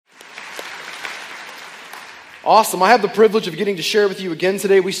Awesome. I have the privilege of getting to share with you again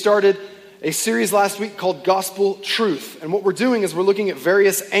today. We started a series last week called Gospel Truth. And what we're doing is we're looking at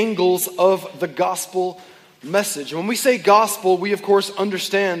various angles of the gospel message. And when we say gospel, we of course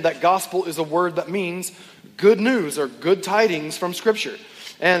understand that gospel is a word that means good news or good tidings from Scripture.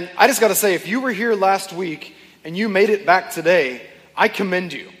 And I just got to say, if you were here last week and you made it back today, I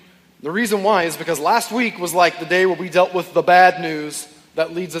commend you. The reason why is because last week was like the day where we dealt with the bad news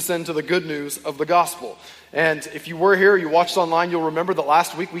that leads us into the good news of the gospel. And if you were here, you watched online, you'll remember that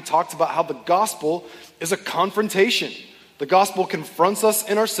last week we talked about how the gospel is a confrontation. The gospel confronts us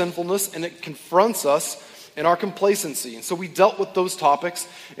in our sinfulness, and it confronts us in our complacency. And so we dealt with those topics,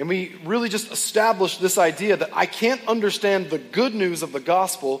 and we really just established this idea that I can't understand the good news of the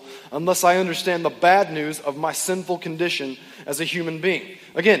gospel unless I understand the bad news of my sinful condition as a human being.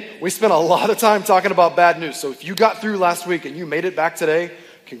 Again, we spent a lot of time talking about bad news. So if you got through last week and you made it back today,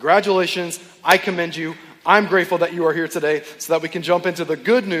 congratulations. I commend you. I'm grateful that you are here today so that we can jump into the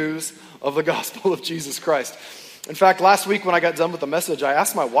good news of the gospel of Jesus Christ. In fact, last week when I got done with the message, I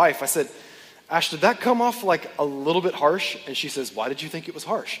asked my wife, I said, Ash, did that come off like a little bit harsh? And she says, why did you think it was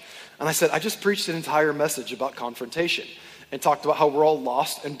harsh? And I said, I just preached an entire message about confrontation and talked about how we're all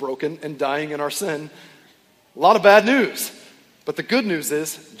lost and broken and dying in our sin. A lot of bad news. But the good news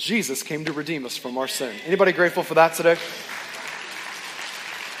is Jesus came to redeem us from our sin. Anybody grateful for that today?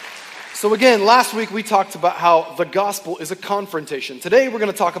 So again, last week we talked about how the gospel is a confrontation. Today we're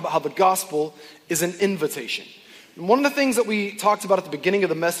going to talk about how the gospel is an invitation. And one of the things that we talked about at the beginning of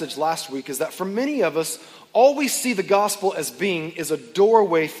the message last week is that for many of us, all we see the gospel as being is a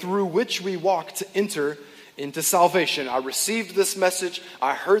doorway through which we walk to enter into salvation. I received this message.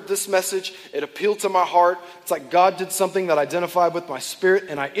 I heard this message. It appealed to my heart. It's like God did something that identified with my spirit,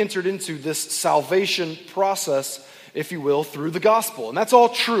 and I entered into this salvation process, if you will, through the gospel. And that's all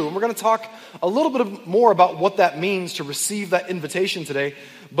true. And we're going to talk a little bit more about what that means to receive that invitation today,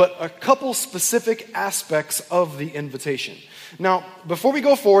 but a couple specific aspects of the invitation. Now, before we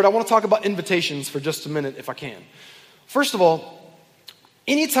go forward, I want to talk about invitations for just a minute, if I can. First of all,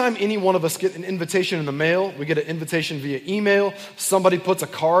 anytime any one of us get an invitation in the mail, we get an invitation via email, somebody puts a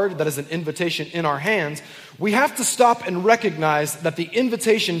card that is an invitation in our hands, we have to stop and recognize that the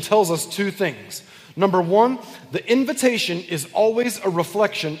invitation tells us two things. Number one, the invitation is always a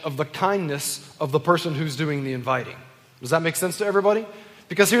reflection of the kindness of the person who's doing the inviting. Does that make sense to everybody?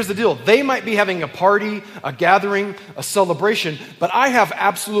 Because here's the deal. They might be having a party, a gathering, a celebration, but I have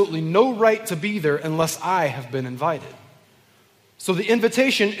absolutely no right to be there unless I have been invited. So the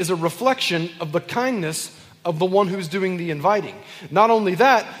invitation is a reflection of the kindness of the one who's doing the inviting. Not only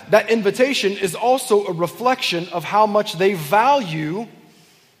that, that invitation is also a reflection of how much they value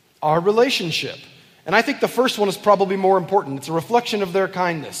our relationship. And I think the first one is probably more important. It's a reflection of their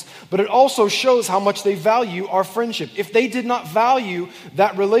kindness. But it also shows how much they value our friendship. If they did not value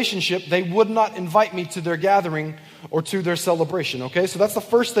that relationship, they would not invite me to their gathering or to their celebration. Okay, so that's the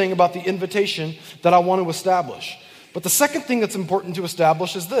first thing about the invitation that I want to establish. But the second thing that's important to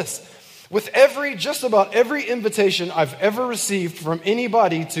establish is this. With just about every invitation I've ever received from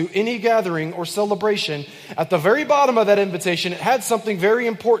anybody to any gathering or celebration, at the very bottom of that invitation, it had something very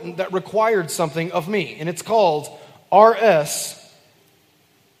important that required something of me. And it's called RSVP.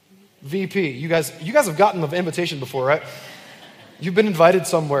 You guys have gotten the invitation before, right? You've been invited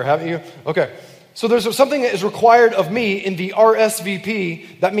somewhere, haven't you? Okay. So there's something that is required of me in the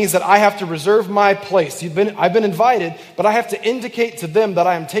RSVP. That means that I have to reserve my place. I've been invited, but I have to indicate to them that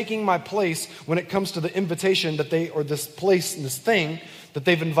I am taking my place when it comes to the invitation or this place, this thing that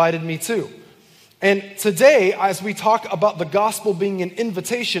they've invited me to. And today, as we talk about the gospel being an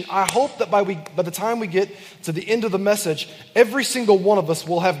invitation, I hope that by the time we get to the end of the message, every single one of us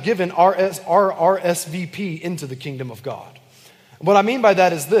will have given our RSVP into the kingdom of God. What I mean by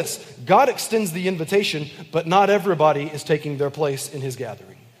that is this. God extends the invitation, but not everybody is taking their place in his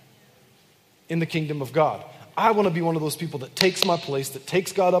gathering, in the kingdom of God. I want to be one of those people that takes my place, that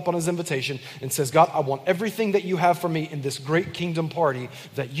takes God up on his invitation and says, God, I want everything that you have for me in this great kingdom party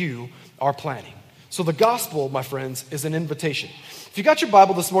that you are planning. So the gospel, my friends, is an invitation. If you got your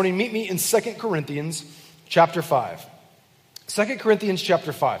Bible this morning, meet me in 2 Corinthians chapter 5. 2 Corinthians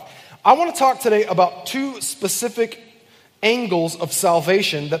chapter 5. I want to talk today about two specific angles of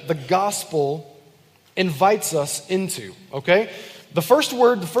salvation that the gospel invites us into, okay? The first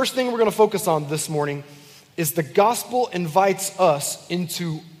thing we're going to focus on this morning is the gospel invites us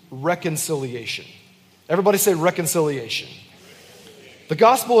into reconciliation. Everybody say reconciliation. The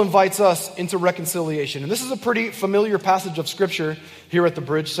gospel invites us into reconciliation. And this is a pretty familiar passage of scripture here at the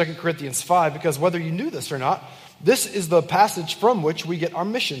Bridge, 2 Corinthians 5, because whether you knew this or not, This is the passage from which we get our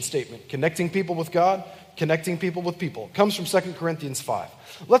mission statement, connecting people with God, connecting people with people. It comes from 2 Corinthians 5.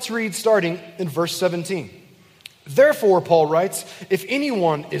 Let's read starting in verse 17. Therefore, Paul writes, if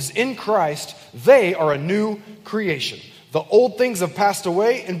anyone is in Christ, they are a new creation. The old things have passed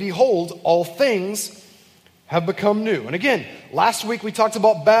away, and behold, all things have become new. And again, last week we talked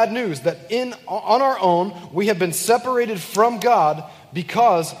about bad news, that on our own, we have been separated from God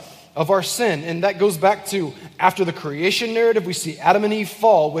because of our sin. And that goes back to after the creation narrative, we see Adam and Eve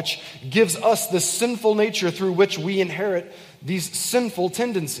fall, which gives us this sinful nature through which we inherit these sinful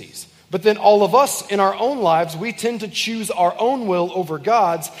tendencies. But then all of us in our own lives, we tend to choose our own will over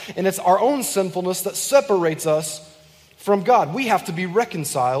God's, and it's our own sinfulness that separates us from God. We have to be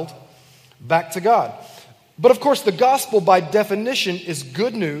reconciled back to God. But of course, the gospel by definition is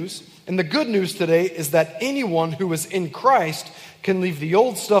good news, and the good news today is that anyone who is in Christ can leave the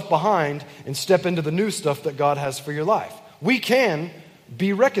old stuff behind and step into the new stuff that God has for your life. We can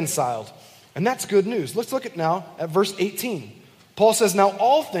be reconciled, and that's good news. Let's look now at verse 18. Paul says, now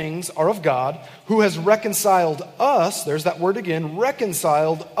all things are of God, who has reconciled us, there's that word again,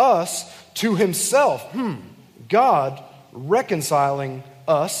 reconciled us to himself. God reconciling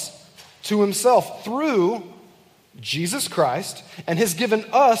us to himself through Jesus Christ, and has given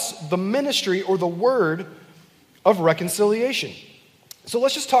us the ministry or the word of reconciliation. So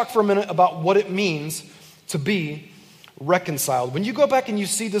let's just talk for a minute about what it means to be reconciled. When you go back and you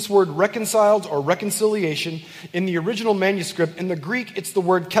see this word reconciled or reconciliation in the original manuscript, in the Greek it's the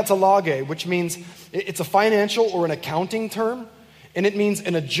word katalage, which means it's a financial or an accounting term, and it means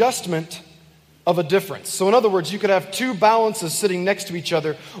an adjustment of a difference. So in other words, you could have two balances sitting next to each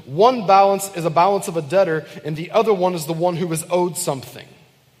other. One balance is a balance of a debtor, and the other one is the one who is owed something.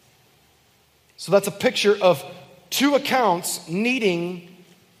 So that's a picture of two accounts needing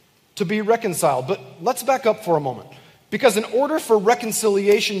to be reconciled. But let's back up for a moment. Because in order for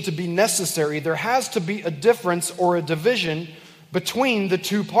reconciliation to be necessary, there has to be a difference or a division between the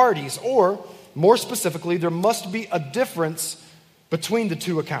two parties. Or, more specifically, there must be a difference between the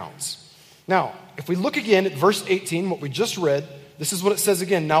two accounts. Now, if we look again at verse 18, what we just read, this is what it says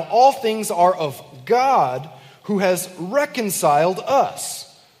again. Now all things are of God, who has reconciled us.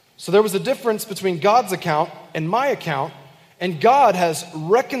 So there was a difference between God's account and my account, and God has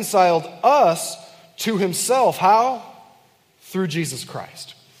reconciled us to himself. How? Through Jesus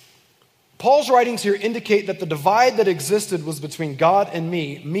Christ. Paul's writings here indicate that the divide that existed was between God and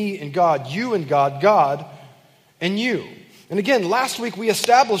me and God, you and God, God and you. And again, last week we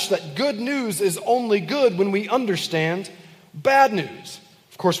established that good news is only good when we understand bad news.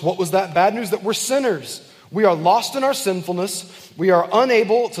 Of course, what was that bad news? That we're sinners. We are lost in our sinfulness. We are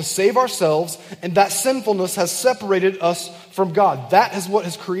unable to save ourselves, and that sinfulness has separated us from God. That is what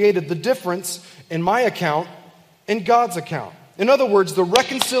has created the difference in my account and God's account. In other words, the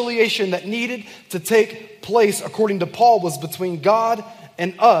reconciliation that needed to take place, according to Paul, was between God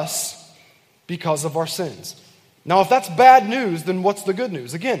and us because of our sins. Now, if that's bad news, then what's the good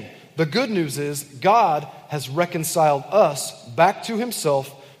news? Again, the good news is God has reconciled us back to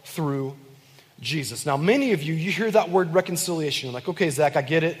himself through Jesus. Now, many of you hear that word reconciliation. You're like, okay, Zach, I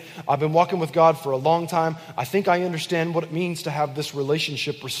get it. I've been walking with God for a long time. I think I understand what it means to have this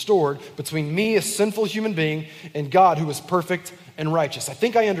relationship restored between me, a sinful human being, and God, who is perfect and righteous. I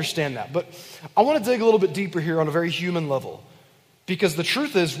think I understand that. But I want to dig a little bit deeper here on a very human level. Because the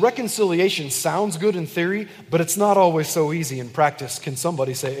truth is, reconciliation sounds good in theory, but it's not always so easy in practice. Can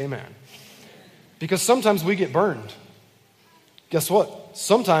somebody say amen? Because sometimes we get burned. Guess what?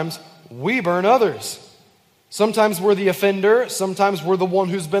 Sometimes we burn others. Sometimes we're the offender. Sometimes we're the one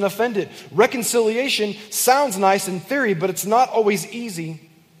who's been offended. Reconciliation sounds nice in theory, but it's not always easy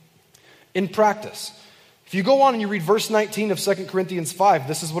in practice. If you go on and you read verse 19 of 2 Corinthians 5,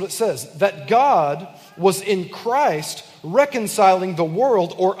 this is what it says. That God was in Christ reconciling the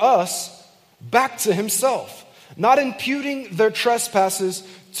world, or us, back to himself, not imputing their trespasses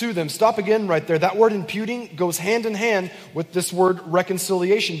to them. Stop again right there. That word imputing goes hand in hand with this word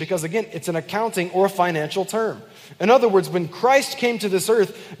reconciliation because, again, it's an accounting or a financial term. In other words, when Christ came to this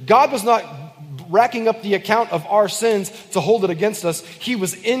earth, God was not racking up the account of our sins to hold it against us. He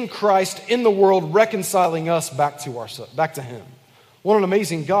was in Christ, in the world, reconciling us back to him. What an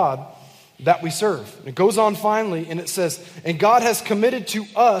amazing God that we serve. And it goes on finally, and it says, and God has committed to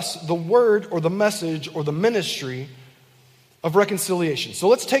us the word or the message or the ministry of reconciliation. So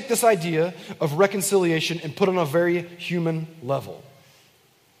let's take this idea of reconciliation and put it on a very human level.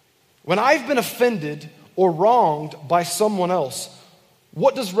 When I've been offended or wronged by someone else,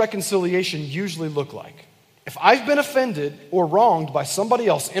 what does reconciliation usually look like? If I've been offended or wronged by somebody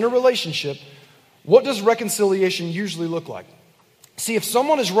else in a relationship, what does reconciliation usually look like? See, if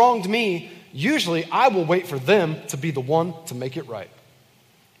someone has wronged me, usually I will wait for them to be the one to make it right.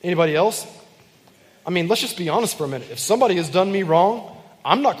 Anybody else? I mean, let's just be honest for a minute. If somebody has done me wrong,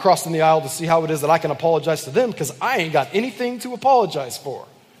 I'm not crossing the aisle to see how it is that I can apologize to them because I ain't got anything to apologize for.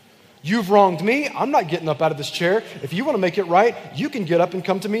 You've wronged me. I'm not getting up out of this chair. If you want to make it right, you can get up and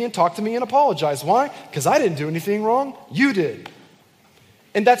come to me and talk to me and apologize. Why? Because I didn't do anything wrong. You did.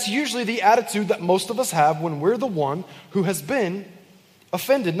 And that's usually the attitude that most of us have when we're the one who has been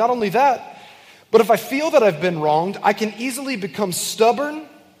offended. Not only that, but if I feel that I've been wronged, I can easily become stubborn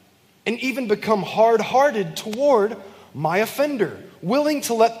and even become hard-hearted toward my offender, willing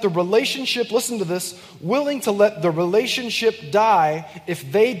to let the relationship, listen to this, willing to let the relationship die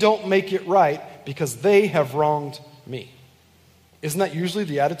if they don't make it right because they have wronged me. Isn't that usually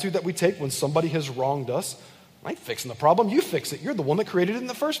the attitude that we take when somebody has wronged us? I ain't fixing the problem, you fix it. You're the one that created it in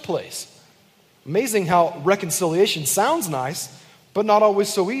the first place. Amazing how reconciliation sounds nice, but not always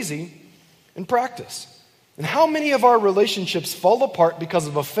so easy in practice. And how many of our relationships fall apart because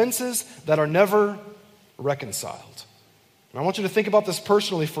of offenses that are never reconciled? And I want you to think about this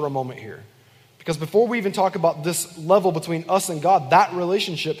personally for a moment here. Because before we even talk about this level between us and God, that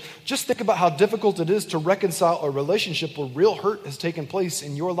relationship, just think about how difficult it is to reconcile a relationship where real hurt has taken place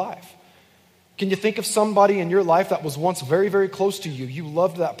in your life. Can you think of somebody in your life that was once very, very close to you? You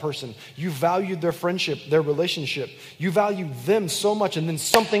loved that person. You valued their friendship, their relationship. You valued them so much, and then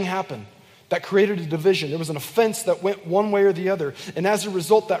something happened that created a division. There was an offense that went one way or the other. And as a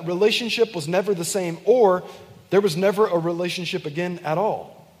result, that relationship was never the same, or there was never a relationship again at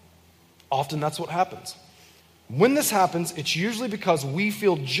all. Often that's what happens. When this happens, it's usually because we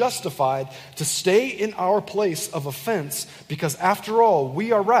feel justified to stay in our place of offense because after all,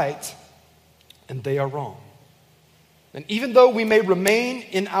 we are right and they are wrong. And even though we may remain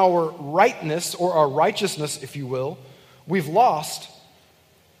in our rightness or our righteousness, if you will, we've lost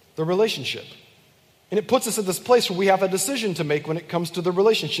the relationship. And it puts us in this place where we have a decision to make when it comes to the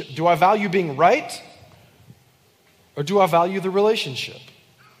relationship. Do I value being right? Or do I value the relationship?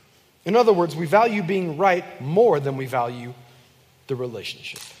 In other words, we value being right more than we value the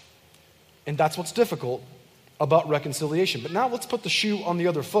relationship. And that's what's difficult about reconciliation. But now let's put the shoe on the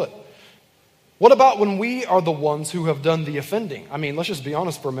other foot. What about when we are the ones who have done the offending? I mean, let's just be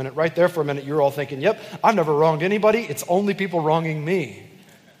honest for a minute. Right there for a minute, you're all thinking, yep, I've never wronged anybody. It's only people wronging me.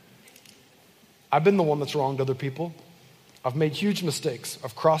 I've been the one that's wronged other people. I've made huge mistakes.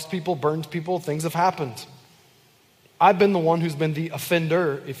 I've crossed people, burned people. Things have happened. I've been the one who's been the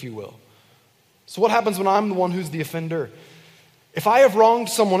offender, if you will. So what happens when I'm the one who's the offender? If I have wronged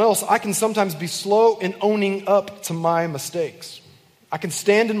someone else, I can sometimes be slow in owning up to my mistakes. I can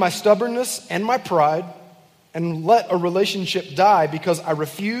stand in my stubbornness and my pride and let a relationship die because I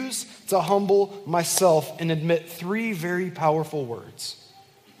refuse to humble myself and admit three very powerful words.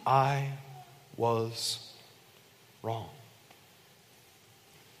 I was wrong.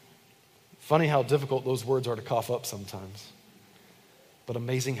 Funny how difficult those words are to cough up sometimes, but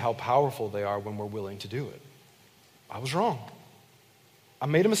amazing how powerful they are when we're willing to do it. I was wrong. I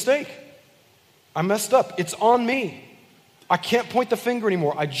made a mistake. I messed up. It's on me. I can't point the finger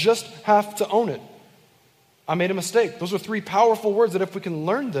anymore. I just have to own it. I made a mistake. Those are three powerful words that if we can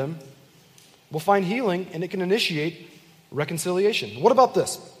learn them, we'll find healing and it can initiate reconciliation. What about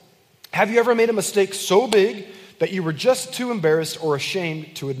this? Have you ever made a mistake so big that you were just too embarrassed or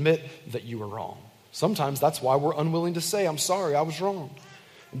ashamed to admit that you were wrong? Sometimes that's why we're unwilling to say, I'm sorry, I was wrong.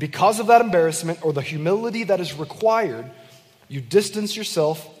 And because of that embarrassment or the humility that is required, you distance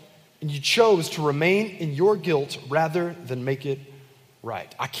yourself and you chose to remain in your guilt rather than make it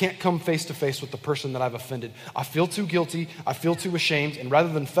right. I can't come face to face with the person that I've offended. I feel too guilty. I feel too ashamed. And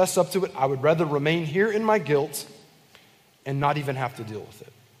rather than fess up to it, I would rather remain here in my guilt and not even have to deal with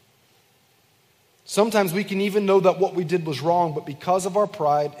it. Sometimes we can even know that what we did was wrong, but because of our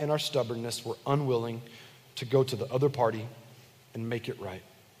pride and our stubbornness, we're unwilling to go to the other party and make it right.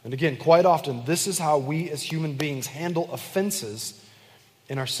 And again, quite often, this is how we as human beings handle offenses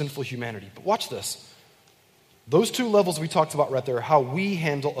in our sinful humanity. But watch this. Those two levels we talked about right there are how we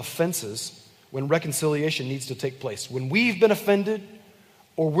handle offenses when reconciliation needs to take place. When we've been offended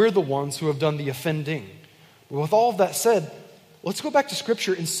or we're the ones who have done the offending. But with all of that said, let's go back to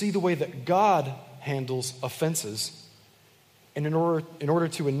Scripture and see the way that God handles offenses and in order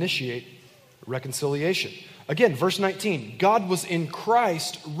to initiate reconciliation. Again, verse 19, God was in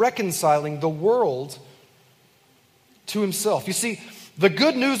Christ reconciling the world to himself. You see, the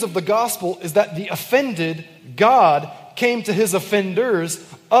good news of the gospel is that the offended God came to his offenders,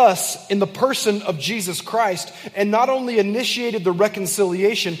 us, in the person of Jesus Christ, and not only initiated the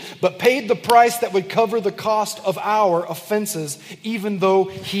reconciliation, but paid the price that would cover the cost of our offenses, even though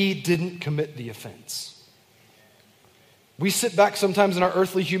he didn't commit the offense. We sit back sometimes in our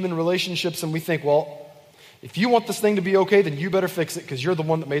earthly human relationships and we think, well, if you want this thing to be okay, then you better fix it because you're the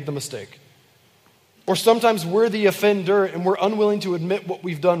one that made the mistake. Or sometimes we're the offender and we're unwilling to admit what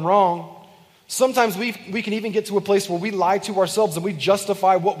we've done wrong. Sometimes we can even get to a place where we lie to ourselves and we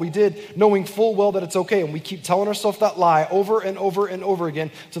justify what we did, knowing full well that it's okay. And we keep telling ourselves that lie over and over and over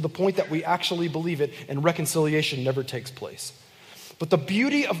again to the point that we actually believe it, and reconciliation never takes place. But the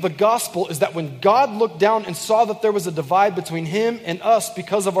beauty of the gospel is that when God looked down and saw that there was a divide between him and us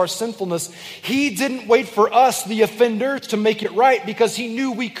because of our sinfulness, he didn't wait for us, the offenders, to make it right because he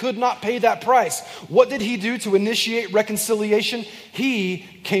knew we could not pay that price. What did he do to initiate reconciliation? He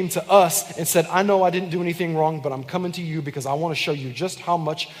came to us and said, I know I didn't do anything wrong, but I'm coming to you because I want to show you just how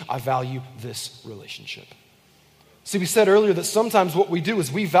much I value this relationship. See, we said earlier that sometimes what we do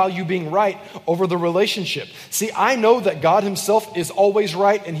is we value being right over the relationship. See, I know that God himself is always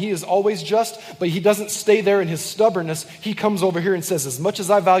right and he is always just, but he doesn't stay there in his stubbornness. He comes over here and says, as much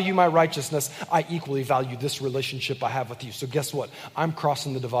as I value my righteousness, I equally value this relationship I have with you. So guess what? I'm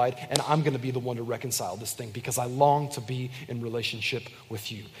crossing the divide and I'm going to be the one to reconcile this thing because I long to be in relationship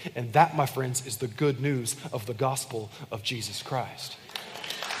with you. And that, my friends, is the good news of the gospel of Jesus Christ.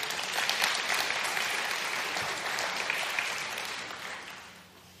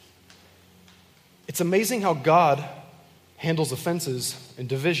 It's amazing how God handles offenses and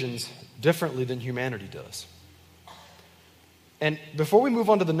divisions differently than humanity does. And before we move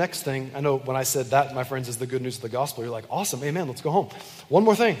on to the next thing, I know when I said that, my friends, is the good news of the gospel, you're like, awesome, amen, let's go home. One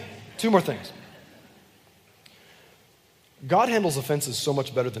more thing, two more things. God handles offenses so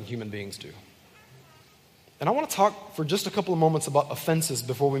much better than human beings do. And I want to talk for just a couple of moments about offenses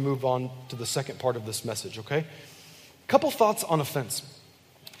before we move on to the second part of this message, okay? A couple thoughts on offense.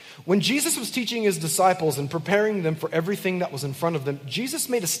 When Jesus was teaching his disciples and preparing them for everything that was in front of them, Jesus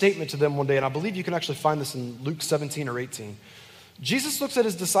made a statement to them one day, and I believe you can actually find this in Luke 17 or 18. Jesus looks at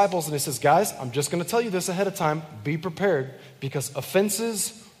his disciples and he says, guys, I'm just going to tell you this ahead of time. Be prepared because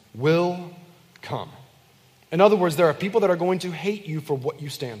offenses will come. In other words, there are people that are going to hate you for what you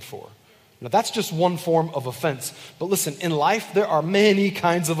stand for. Now, that's just one form of offense. But listen, in life, there are many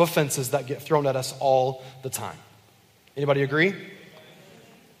kinds of offenses that get thrown at us all the time. Anybody agree?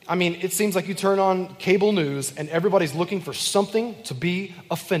 I mean, it seems like you turn on cable news and everybody's looking for something to be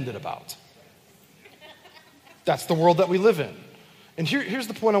offended about. That's the world that we live in. And here's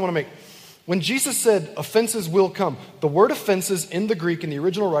the point I want to make. When Jesus said offenses will come, the word offenses in the Greek, in the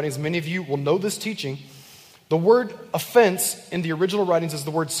original writings, many of you will know this teaching, the word offense in the original writings is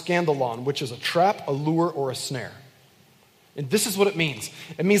the word scandalon, which is a trap, a lure, or a snare. And this is what it means.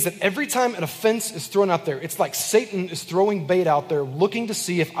 It means that every time an offense is thrown out there, it's like Satan is throwing bait out there looking to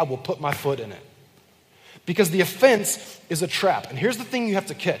see if I will put my foot in it. Because the offense is a trap. And here's the thing you have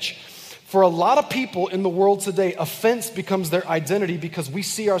to catch. For a lot of people in the world today, offense becomes their identity because we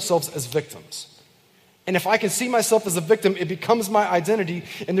see ourselves as victims. And if I can see myself as a victim, it becomes my identity,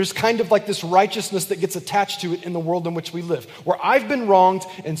 and there's kind of like this righteousness that gets attached to it in the world in which we live, where I've been wronged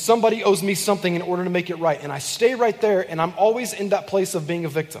and somebody owes me something in order to make it right, and I stay right there, and I'm always in that place of being a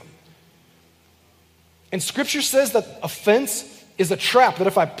victim. And Scripture says that offense is a trap, that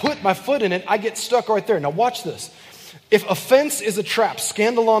if I put my foot in it, I get stuck right there. Now watch this. If offense is a trap,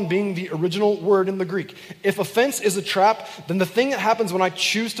 scandalon being the original word in the Greek, if offense is a trap, then the thing that happens when I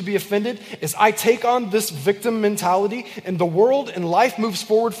choose to be offended is I take on this victim mentality, and the world and life moves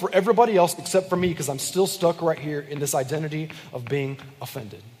forward for everybody else except for me because I'm still stuck right here in this identity of being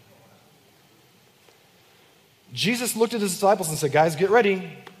offended. Jesus looked at his disciples and said, guys, get ready.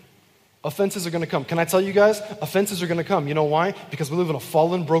 Offenses are going to come. Can I tell you guys? Offenses are going to come. You know why? Because we live in a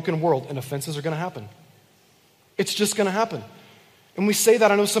fallen, broken world, and offenses are going to happen. It's just going to happen. And we say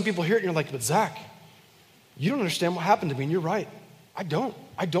that, I know some people hear it and you're like, but Zach, you don't understand what happened to me. And you're right. I don't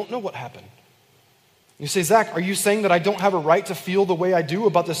know what happened. You say, Zach, are you saying that I don't have a right to feel the way I do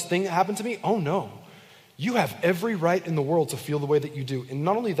about this thing that happened to me? Oh no. You have every right in the world to feel the way that you do. And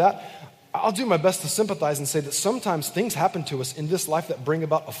not only that, I'll do my best to sympathize and say that sometimes things happen to us in this life that bring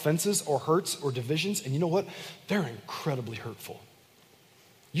about offenses or hurts or divisions. And you know what? They're incredibly hurtful.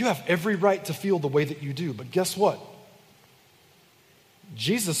 You have every right to feel the way that you do, but guess what?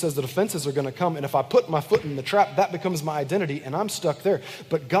 Jesus says that offenses are going to come, and if I put my foot in the trap, that becomes my identity, and I'm stuck there.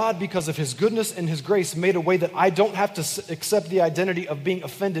 But God, because of his goodness and his grace, made a way that I don't have to accept the identity of being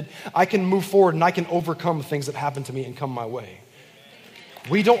offended. I can move forward, and I can overcome things that happen to me and come my way.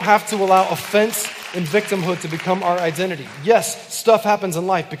 We don't have to allow offense in victimhood to become our identity. Yes, stuff happens in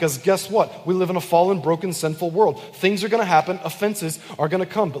life because guess what? We live in a fallen, broken, sinful world. Things are going to happen. Offenses are going to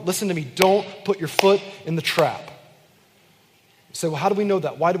come. But listen to me. Don't put your foot in the trap. You say, well, how do we know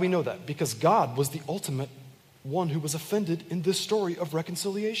that? Why do we know that? Because God was the ultimate one who was offended in this story of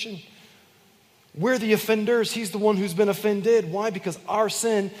reconciliation. We're the offenders. He's the one who's been offended. Why? Because our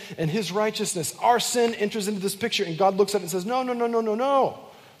sin and his righteousness, our sin enters into this picture and God looks at it and says, no, no, no, no, no, no.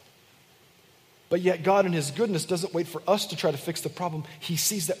 But yet God in his goodness doesn't wait for us to try to fix the problem. He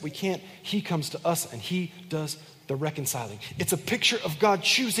sees that we can't. He comes to us and he does the reconciling. It's a picture of God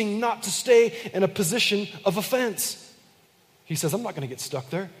choosing not to stay in a position of offense. He says, I'm not going to get stuck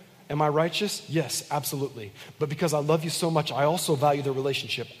there. Am I righteous? Yes, absolutely. But because I love you so much, I also value the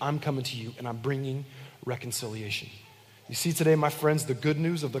relationship. I'm coming to you and I'm bringing reconciliation. You see today, my friends, the good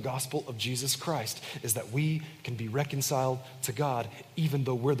news of the gospel of Jesus Christ is that we can be reconciled to God even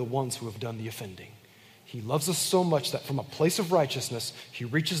though we're the ones who have done the offending. He loves us so much that from a place of righteousness, he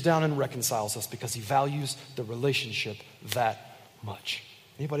reaches down and reconciles us because he values the relationship that much.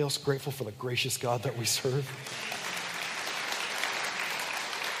 Anybody else grateful for the gracious God that we serve?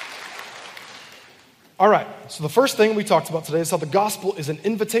 All right, so the first thing we talked about today is how the gospel is an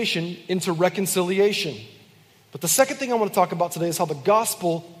invitation into reconciliation. But the second thing I want to talk about today is how the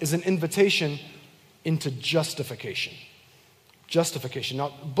gospel is an invitation into justification. Justification.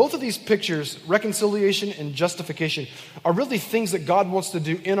 Now, both of these pictures, reconciliation and justification, are really things that God wants to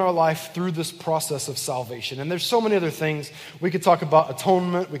do in our life through this process of salvation. And there's so many other things. We could talk about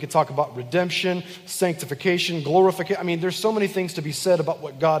atonement. We could talk about redemption, sanctification, glorification. I mean, there's so many things to be said about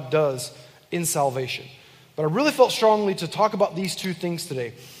what God does in salvation. But I really felt strongly to talk about these two things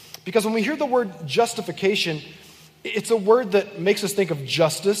today. Because when we hear the word justification, it's a word that makes us think of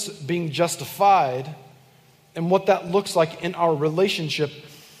justice, being justified, and what that looks like in our relationship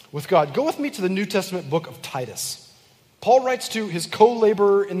with God. Go with me to the New Testament book of Titus. Paul writes to his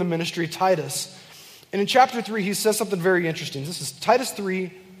co-laborer in the ministry, Titus. And in chapter 3, he says something very interesting. This is Titus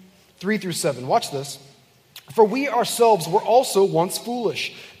 3, 3-7. Watch this. For we ourselves were also once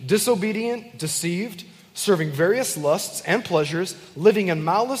foolish, disobedient, deceived, serving various lusts and pleasures, living in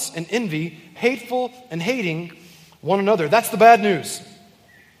malice and envy, hateful and hating one another. That's the bad news.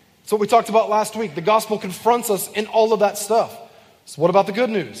 That's what we talked about last week. The gospel confronts us in all of that stuff. So what about the good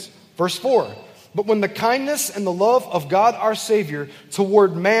news? Verse 4. But when the kindness and the love of God our Savior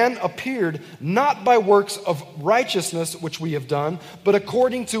toward man appeared, not by works of righteousness which we have done, but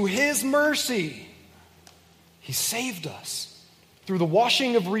according to his mercy, he saved us through the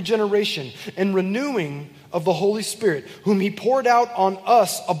washing of regeneration and renewing of the Holy Spirit, whom he poured out on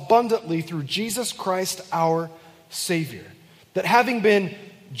us abundantly through Jesus Christ our Savior. That having been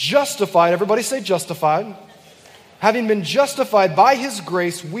justified, everybody say justified. Having been justified by his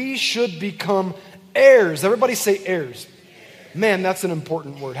grace, we should become heirs. Everybody say heirs. Man, that's an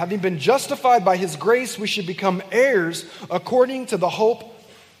important word. Having been justified by his grace, we should become heirs according to the hope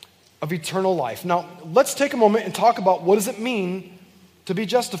of eternal life. Now, let's take a moment and talk about what does it mean to be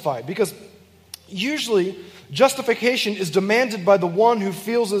justified? Because usually, justification is demanded by the one who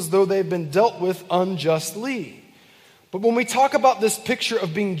feels as though they've been dealt with unjustly. But when we talk about this picture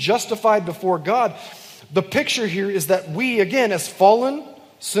of being justified before God, the picture here is that we, again, as fallen,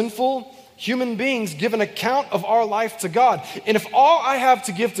 sinful human beings, give an account of our life to God. And if all I have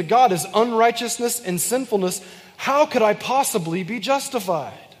to give to God is unrighteousness and sinfulness, how could I possibly be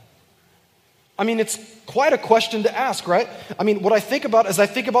justified? I mean, it's quite a question to ask, right? I mean, what I think about is I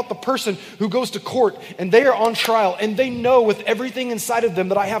think about the person who goes to court and they are on trial and they know with everything inside of them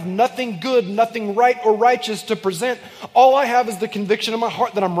that I have nothing good, nothing right or righteous to present. All I have is the conviction in my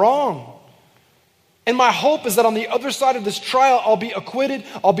heart that I'm wrong. And my hope is that on the other side of this trial, I'll be acquitted,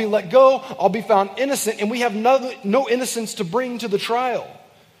 I'll be let go, I'll be found innocent, and we have no innocence to bring to the trial.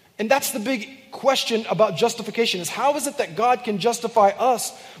 And that's the big question about justification, is how is it that God can justify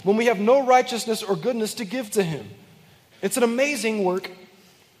us when we have no righteousness or goodness to give to him? It's an amazing work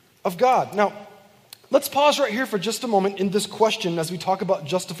of God. Now, let's pause right here for just a moment in this question as we talk about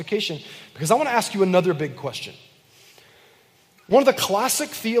justification, because I want to ask you another big question. One of the classic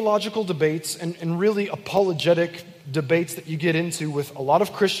theological debates and really apologetic debates that you get into with a lot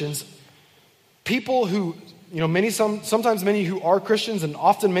of Christians, people who, sometimes many who are Christians and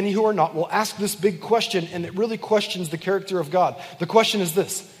often many who are not, will ask this big question, and it really questions the character of God. The question is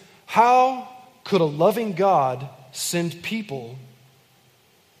this: how could a loving God send people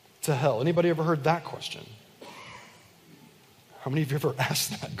to hell? Anybody ever heard that question? How many of you ever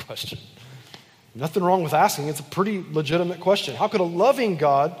asked that question? Nothing wrong with asking. It's a pretty legitimate question. How could a loving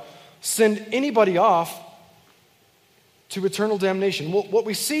God send anybody off to eternal damnation. Well, what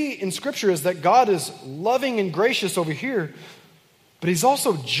we see in Scripture is that God is loving and gracious over here, but he's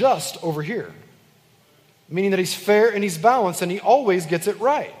also just over here. Meaning that he's fair and he's balanced and he always gets it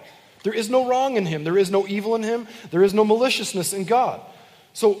right. There is no wrong in him. There is no evil in him. There is no maliciousness in God.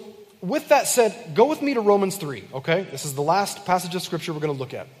 So with that said, go with me to Romans 3, okay? This is the last passage of Scripture we're going to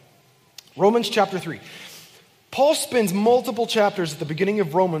look at. Romans chapter 3. Paul spends multiple chapters at the beginning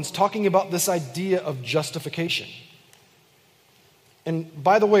of Romans talking about this idea of justification. And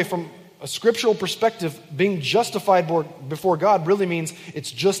by the way, from a scriptural perspective, being justified before God really means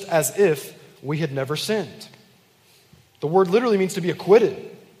it's just as if we had never sinned. The word literally means to be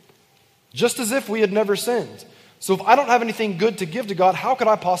acquitted. Just as if we had never sinned. So if I don't have anything good to give to God, how could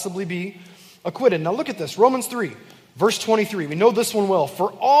I possibly be acquitted? Now look at this, Romans 3, verse 23. We know this one well.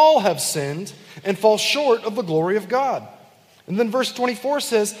 For all have sinned and fall short of the glory of God. And then verse 24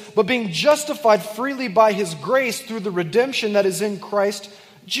 says, but being justified freely by his grace through the redemption that is in Christ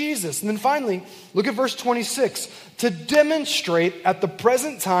Jesus. And then finally, look at verse 26. To demonstrate at the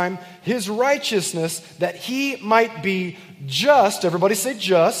present time his righteousness, that he might be just, everybody say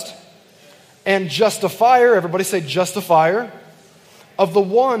just, and justifier, everybody say justifier, of the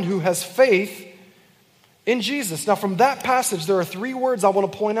one who has faith in Jesus. Now from that passage, there are three words I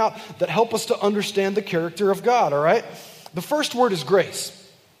want to point out that help us to understand the character of God, all right? The first word is grace.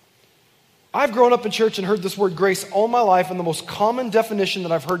 I've grown up in church and heard this word grace all my life, and the most common definition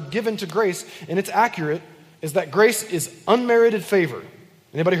that I've heard given to grace, and it's accurate, is that grace is unmerited favor.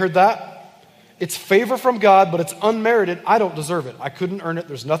 Anybody heard that? It's favor from God, but it's unmerited. I don't deserve it. I couldn't earn it.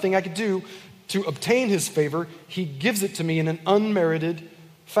 There's nothing I could do to obtain his favor. He gives it to me in an unmerited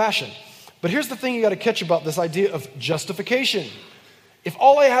fashion. But here's the thing you got to catch about this idea of justification. If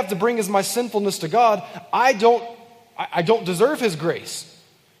all I have to bring is my sinfulness to God, I don't deserve his grace.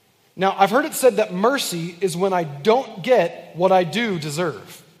 Now, I've heard it said that mercy is when I don't get what I do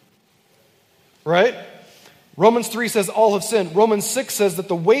deserve. Right? Romans 3 says all have sinned. Romans 6 says that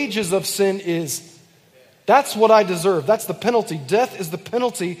the wages of sin is, that's what I deserve. That's the penalty. Death is the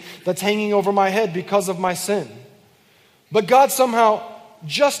penalty that's hanging over my head because of my sin. But God somehow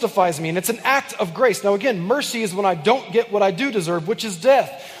justifies me, and it's an act of grace. Now again, mercy is when I don't get what I do deserve, which is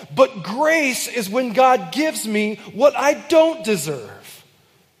death. But grace is when God gives me what I don't deserve.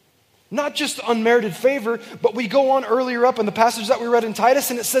 Not just unmerited favor, but we go on earlier up in the passage that we read in Titus,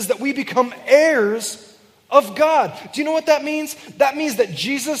 and it says that we become heirs of God. Do you know what that means? That means that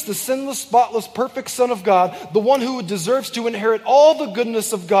Jesus, the sinless, spotless, perfect Son of God, the one who deserves to inherit all the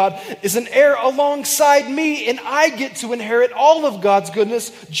goodness of God, is an heir alongside me, and I get to inherit all of God's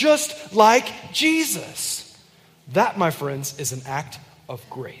goodness just like Jesus. That, my friends, is an act of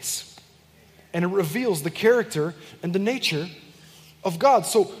grace. And it reveals the character and the nature of God.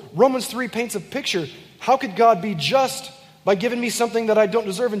 So Romans 3 paints a picture. How could God be just by giving me something that I don't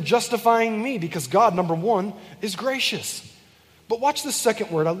deserve and justifying me? Because God, number one, is gracious. But watch this second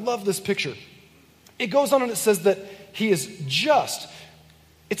word. I love this picture. It goes on and it says that he is just.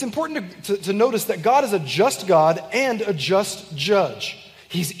 It's important to notice that God is a just God and a just judge.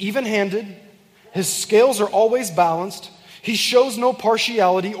 He's even-handed. His scales are always balanced. He shows no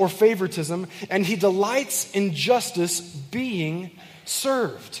partiality or favoritism, and he delights in justice being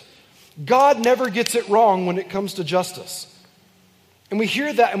served. God never gets it wrong when it comes to justice. And we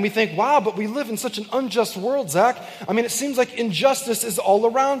hear that and we think, wow, but we live in such an unjust world, Zach. I mean, it seems like injustice is all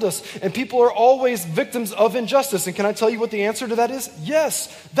around us, and people are always victims of injustice. And can I tell you what the answer to that is?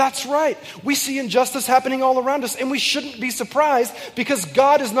 Yes, that's right. We see injustice happening all around us, and we shouldn't be surprised because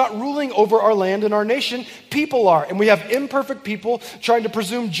God is not ruling over our land and our nation. People are, and we have imperfect people trying to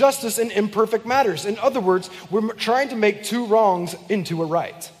presume justice in imperfect matters. In other words, we're trying to make two wrongs into a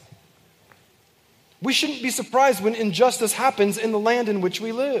right. We shouldn't be surprised when injustice happens in the land in which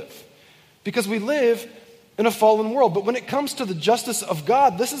we live, because we live in a fallen world. But when it comes to the justice of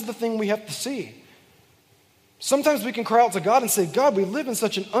God, this is the thing we have to see. Sometimes we can cry out to God and say, God, we live in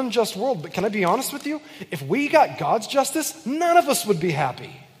such an unjust world, but can I be honest with you? If we got God's justice, none of us would be happy.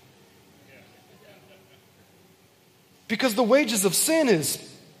 Because the wages of sin is.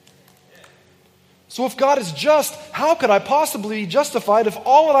 So if God is just, how could I possibly be justified if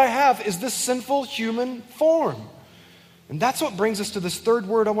all that I have is this sinful human form? And that's what brings us to this third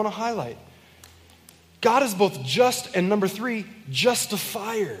word I want to highlight. God is both just and, number three,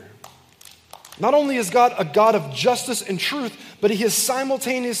 justifier. Not only is God a God of justice and truth, but he is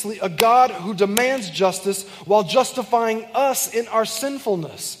simultaneously a God who demands justice while justifying us in our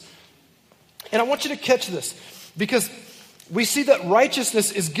sinfulness. And I want you to catch this, because we see that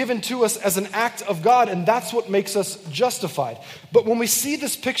righteousness is given to us as an act of God, and that's what makes us justified. But when we see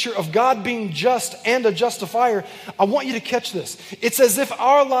this picture of God being just and a justifier, I want you to catch this. It's as if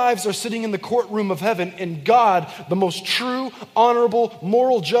our lives are sitting in the courtroom of heaven, and God, the most true, honorable,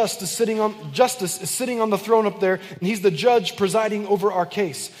 moral justice is sitting on the throne up there, and he's the judge presiding over our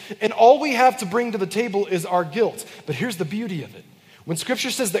case. And all we have to bring to the table is our guilt. But here's the beauty of it. When Scripture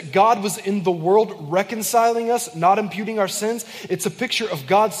says that God was in the world reconciling us, not imputing our sins, it's a picture of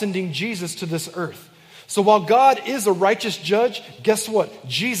God sending Jesus to this earth. So while God is a righteous judge, guess what?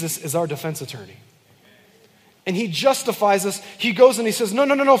 Jesus is our defense attorney. And he justifies us. He goes and he says,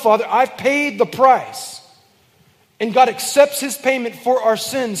 no, Father, I've paid the price. And God accepts his payment for our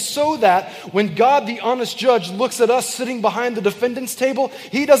sins so that when God, the honest judge, looks at us sitting behind the defendant's table,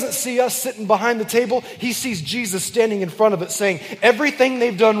 he doesn't see us sitting behind the table. He sees Jesus standing in front of it saying, everything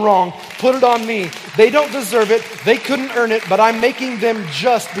they've done wrong, put it on me. They don't deserve it. They couldn't earn it, but I'm making them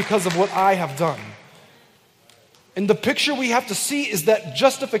just because of what I have done. And the picture we have to see is that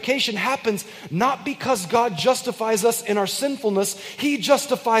justification happens not because God justifies us in our sinfulness. He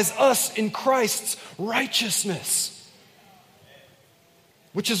justifies us in Christ's righteousness.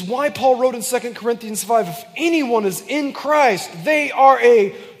 Which is why Paul wrote in 2 Corinthians 5, if anyone is in Christ, they are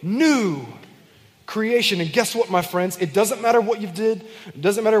a new creation. And guess what, my friends? It doesn't matter what you did. It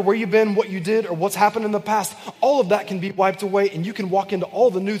doesn't matter where you've been, what you did, or what's happened in the past. All of that can be wiped away, and you can walk into all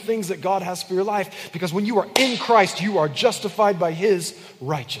the new things that God has for your life. Because when you are in Christ, you are justified by his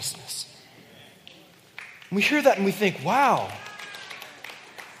righteousness. And we hear that and we think, wow.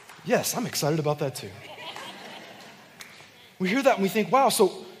 Yes, I'm excited about that too. We hear that and we think, wow,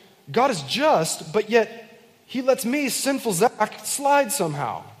 so God is just, but yet he lets me, sinful Zach, slide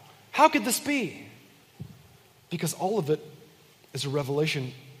somehow. How could this be? Because all of it is a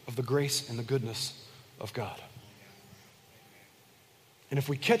revelation of the grace and the goodness of God. And if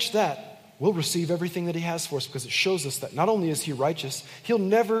we catch that, we'll receive everything that he has for us, because it shows us that not only is he righteous, he'll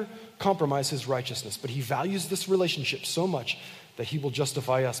never compromise his righteousness, but he values this relationship so much that he will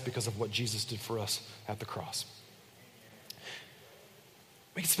justify us because of what Jesus did for us at the cross.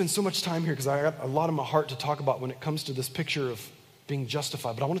 We could spend so much time here because I got a lot in my heart to talk about when it comes to this picture of being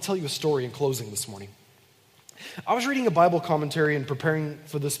justified. But I want to tell you a story in closing this morning. I was reading a Bible commentary and preparing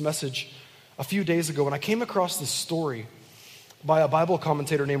for this message a few days ago, and I came across this story by a Bible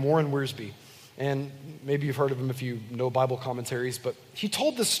commentator named Warren Wiersbe. And maybe you've heard of him if you know Bible commentaries, but he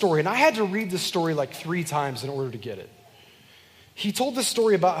told this story, and I had to read this story like 3 times in order to get it. He told this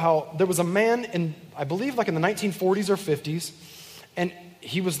story about how there was a man in, I believe like in the 1940s or 50s, and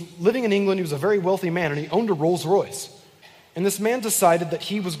he was living in England. He was a very wealthy man, and he owned a Rolls Royce. And this man decided that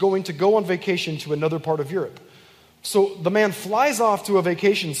he was going to go on vacation to another part of Europe. So the man flies off to a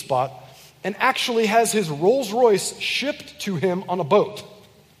vacation spot and actually has his Rolls Royce shipped to him on a boat.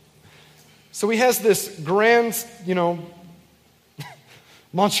 So he has this grand,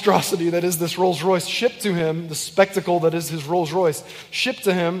 monstrosity that is this Rolls Royce shipped to him, the spectacle that is his Rolls Royce shipped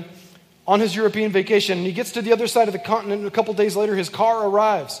to him on his European vacation. And he gets to the other side of the continent, and a couple days later his car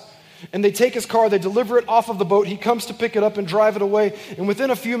arrives. And they take his car, they deliver it off of the boat. He comes to pick it up and drive it away. And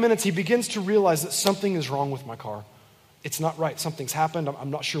within a few minutes, he begins to realize that something is wrong with my car. It's not right. Something's happened. I'm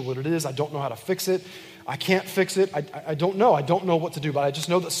not sure what it is. I don't know how to fix it. I can't fix it. I don't know. I don't know what to do, but I just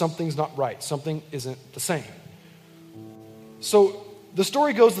know that something's not right. Something isn't the same. So the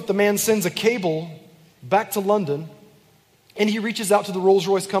story goes that the man sends a cable back to London, and he reaches out to the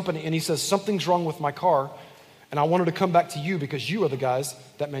Rolls-Royce company, and he says, something's wrong with my car, and I wanted to come back to you because you are the guys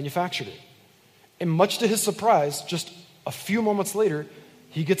that manufactured it. And much to his surprise, just a few moments later,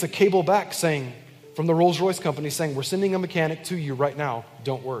 he gets a cable back from the Rolls-Royce company saying, we're sending a mechanic to you right now,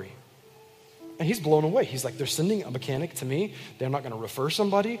 don't worry. And he's blown away. He's like, they're sending a mechanic to me. They're not going to refer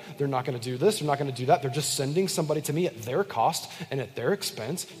somebody. They're not going to do this. They're not going to do that. They're just sending somebody to me at their cost and at their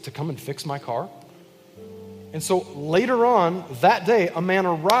expense to come and fix my car. And so later on that day, a man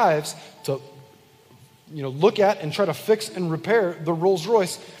arrives to look at and try to fix and repair the Rolls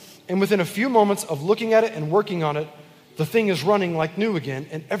Royce. And within a few moments of looking at it and working on it, the thing is running like new again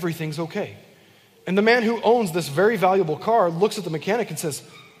and everything's okay. And the man who owns this very valuable car looks at the mechanic and says,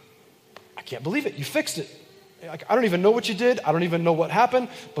 I can't believe it. You fixed it. I don't even know what you did. I don't even know what happened,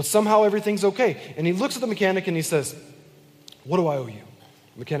 but somehow everything's okay. And he looks at the mechanic and he says, what do I owe you?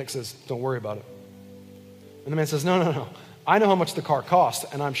 The mechanic says, don't worry about it. And the man says, no. I know how much the car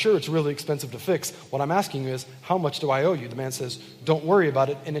costs, and I'm sure it's really expensive to fix. What I'm asking you is, how much do I owe you? The man says, don't worry about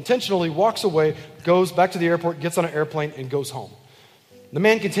it, and intentionally walks away, goes back to the airport, gets on an airplane, and goes home. The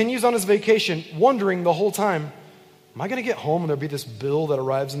man continues on his vacation, wondering the whole time, am I going to get home and there'll be this bill that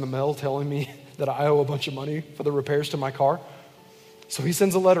arrives in the mail telling me that I owe a bunch of money for the repairs to my car? So he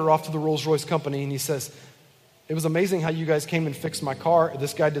sends a letter off to the Rolls-Royce company and he says, it was amazing how you guys came and fixed my car.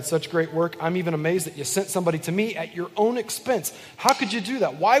 This guy did such great work. I'm even amazed that you sent somebody to me at your own expense. How could you do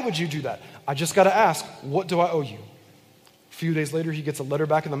that? Why would you do that? I just got to ask, what do I owe you? A few days later, he gets a letter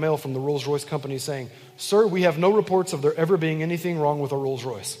back in the mail from the Rolls-Royce company saying, sir, we have no reports of there ever being anything wrong with a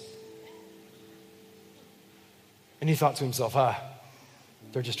Rolls-Royce. And he thought to himself,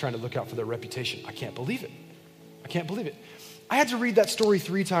 they're just trying to look out for their reputation. I can't believe it. I can't believe it. I had to read that story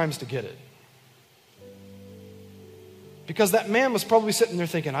 3 times to get it. Because that man was probably sitting there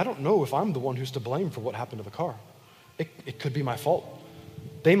thinking, I don't know if I'm the one who's to blame for what happened to the car. It could be my fault.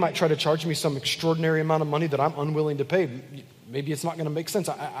 They might try to charge me some extraordinary amount of money that I'm unwilling to pay. Maybe it's not going to make sense.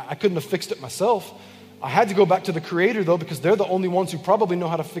 I couldn't have fixed it myself. I had to go back to the Creator, though, because they're the only ones who probably know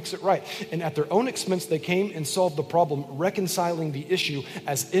how to fix it right. And at their own expense, they came and solved the problem, reconciling the issue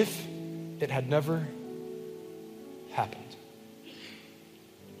as if it had never happened.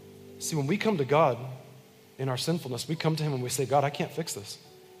 See, when we come to God in our sinfulness, we come to Him and we say, God, I can't fix this.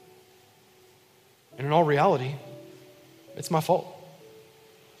 And in all reality, it's my fault.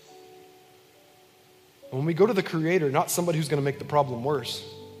 When we go to the Creator, not somebody who's going to make the problem worse.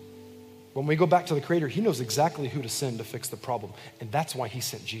 When we go back to the Creator, He knows exactly who to send to fix the problem. And that's why He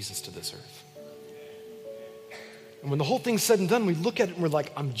sent Jesus to this earth. And when the whole thing's said and done, we look at it and we're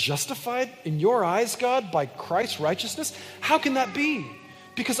like, I'm justified in your eyes, God, by Christ's righteousness? How can that be?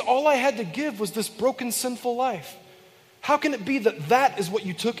 Because all I had to give was this broken, sinful life. How can it be that that is what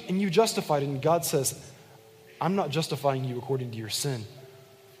you took and you justified? And God says, I'm not justifying you according to your sin.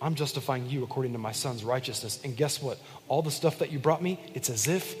 I'm justifying you according to my Son's righteousness. And guess what? All the stuff that you brought me, it's as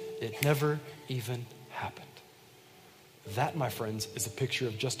if it never even happened. That, my friends, is a picture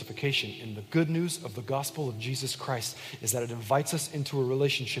of justification. And the good news of the gospel of Jesus Christ is that it invites us into a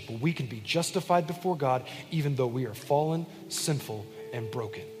relationship where we can be justified before God even though we are fallen, sinful, and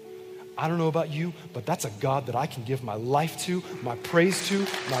broken. I don't know about you, but that's a God that I can give my life to, my praise to,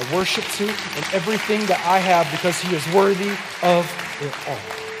 my worship to, and everything that I have because He is worthy of it all.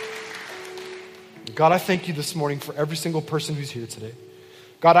 God, I thank you this morning for every single person who's here today.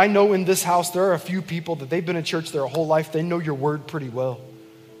 God, I know in this house there are a few people that they've been in church their whole life. They know your word pretty well.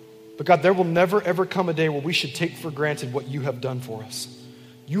 But God, there will never ever come a day where we should take for granted what you have done for us.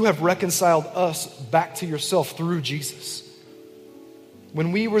 You have reconciled us back to yourself through Jesus.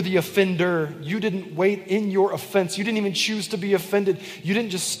 When we were the offender, you didn't wait in your offense. You didn't even choose to be offended. You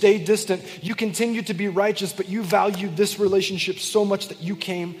didn't just stay distant. You continued to be righteous, but you valued this relationship so much that you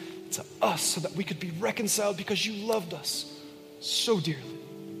came to us so that we could be reconciled because you loved us so dearly.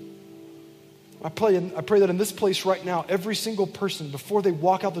 I pray that in this place right now, every single person, before they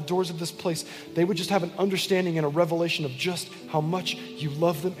walk out the doors of this place, they would just have an understanding and a revelation of just how much you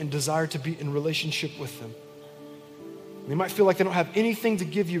love them and desire to be in relationship with them. They might feel like they don't have anything to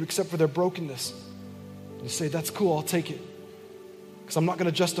give you except for their brokenness. And you say, that's cool, I'll take it. Because I'm not going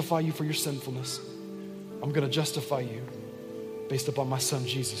to justify you for your sinfulness. I'm going to justify you based upon my Son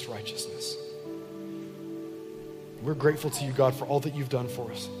Jesus' righteousness. We're grateful to you, God, for all that you've done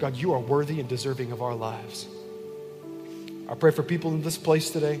for us. God, you are worthy and deserving of our lives. I pray for people in this place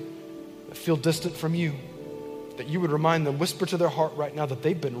today that feel distant from you, that you would remind them, whisper to their heart right now that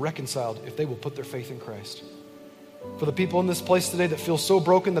they've been reconciled if they will put their faith in Christ. For the people in this place today that feel so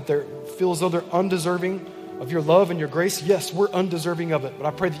broken that they feel as though they're undeserving of your love and your grace, yes, we're undeserving of it, but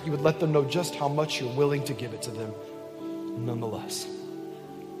I pray that you would let them know just how much you're willing to give it to them nonetheless.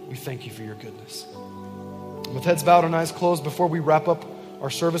 We thank you for your goodness. With heads bowed and eyes closed, before we wrap up our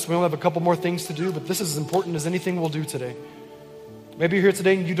service, we only have a couple more things to do, but this is as important as anything we'll do today. Maybe you're here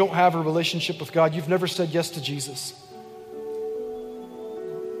today and you don't have a relationship with God. You've never said yes to Jesus.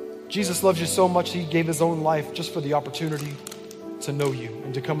 Jesus loves you so much, He gave His own life just for the opportunity to know you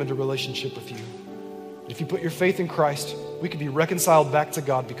and to come into relationship with you. If you put your faith in Christ, we can be reconciled back to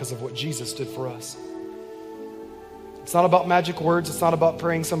God because of what Jesus did for us. It's not about magic words. It's not about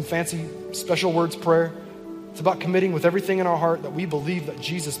praying some fancy special words prayer. It's about committing with everything in our heart that we believe that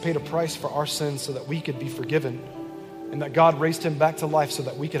Jesus paid a price for our sins so that we could be forgiven and that God raised Him back to life so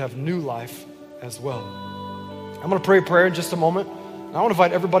that we could have new life as well. I'm going to pray a prayer in just a moment. And I want to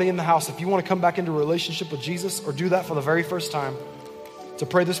invite everybody in the house, if you want to come back into a relationship with Jesus or do that for the very first time, to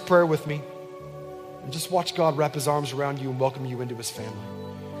pray this prayer with me and just watch God wrap His arms around you and welcome you into His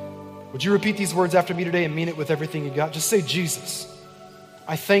family. Would you repeat these words after me today and mean it with everything you got? Just say, Jesus,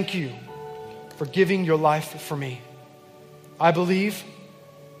 I thank you for giving your life for me. I believe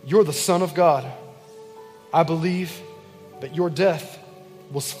you're the Son of God. I believe that your death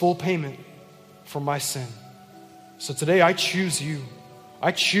was full payment for my sin. So today I choose you.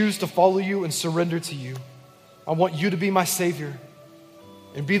 I choose to follow you and surrender to you. I want you to be my Savior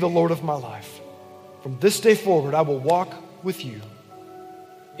and be the Lord of my life. From this day forward, I will walk with you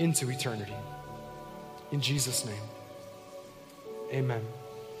into eternity. In Jesus' name, amen.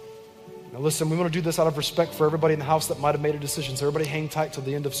 Now listen, we want to do this out of respect for everybody in the house that might have made a decision. So everybody hang tight till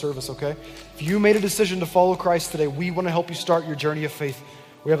the end of service, okay? If you made a decision to follow Christ today, we want to help you start your journey of faith.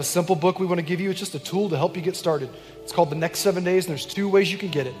 We have a simple book we want to give you. It's just a tool to help you get started. It's called The Next 7 Days, and there's 2 ways you can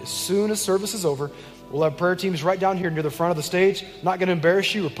get it. As soon as service is over, we'll have prayer teams right down here near the front of the stage. I'm not going to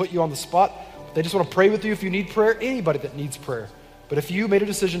embarrass you or put you on the spot. They just want to pray with you if you need prayer, anybody that needs prayer. But if you made a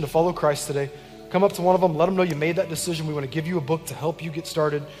decision to follow Christ today, come up to one of them, let them know you made that decision. We want to give you a book to help you get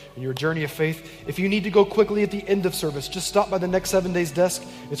started in your journey of faith. If you need to go quickly at the end of service, just stop by the Next 7 Days desk.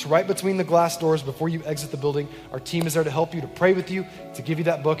 It's right between the glass doors before you exit the building. Our team is there to help you, to pray with you, to give you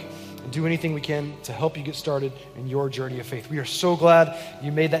that book, and do anything we can to help you get started in your journey of faith. We are so glad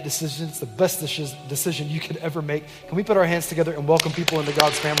you made that decision. It's the best decision you could ever make. Can we put our hands together and welcome people into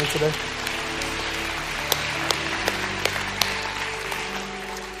God's family today?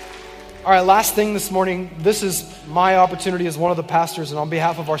 All right, last thing this morning, this is my opportunity as one of the pastors and on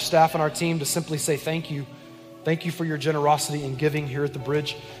behalf of our staff and our team to simply say thank you. Thank you for your generosity and giving here at the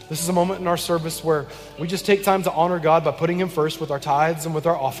Bridge. This is a moment in our service where we just take time to honor God by putting Him first with our tithes and with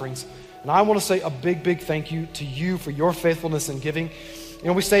our offerings. And I want to say a big, big thank you to you for your faithfulness in giving. You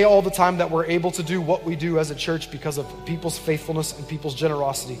know, we say all the time that we're able to do what we do as a church because of people's faithfulness and people's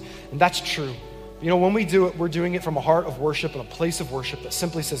generosity. And that's true. You know, when we do it, we're doing it from a heart of worship and a place of worship that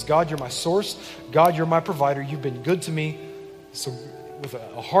simply says, God, you're my source. God, you're my provider. You've been good to me. So with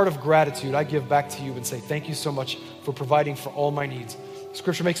a heart of gratitude, I give back to you and say, thank you so much for providing for all my needs.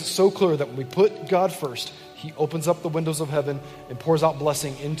 Scripture makes it so clear that when we put God first, He opens up the windows of heaven and pours out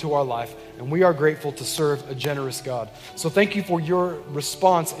blessing into our life. And we are grateful to serve a generous God. So thank you for your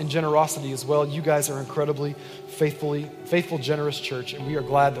response and generosity as well. You guys are incredibly faithful, generous church. And we are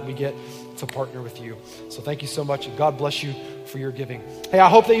glad that we get to partner with you. So thank you so much, and God bless you for your giving. Hey, I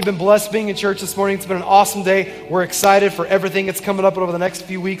hope that you've been blessed being in church this morning. It's been an awesome day. We're excited for everything that's coming up over the next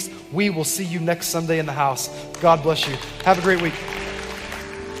few weeks. We will see you next Sunday in the house. God bless you. Have a great week.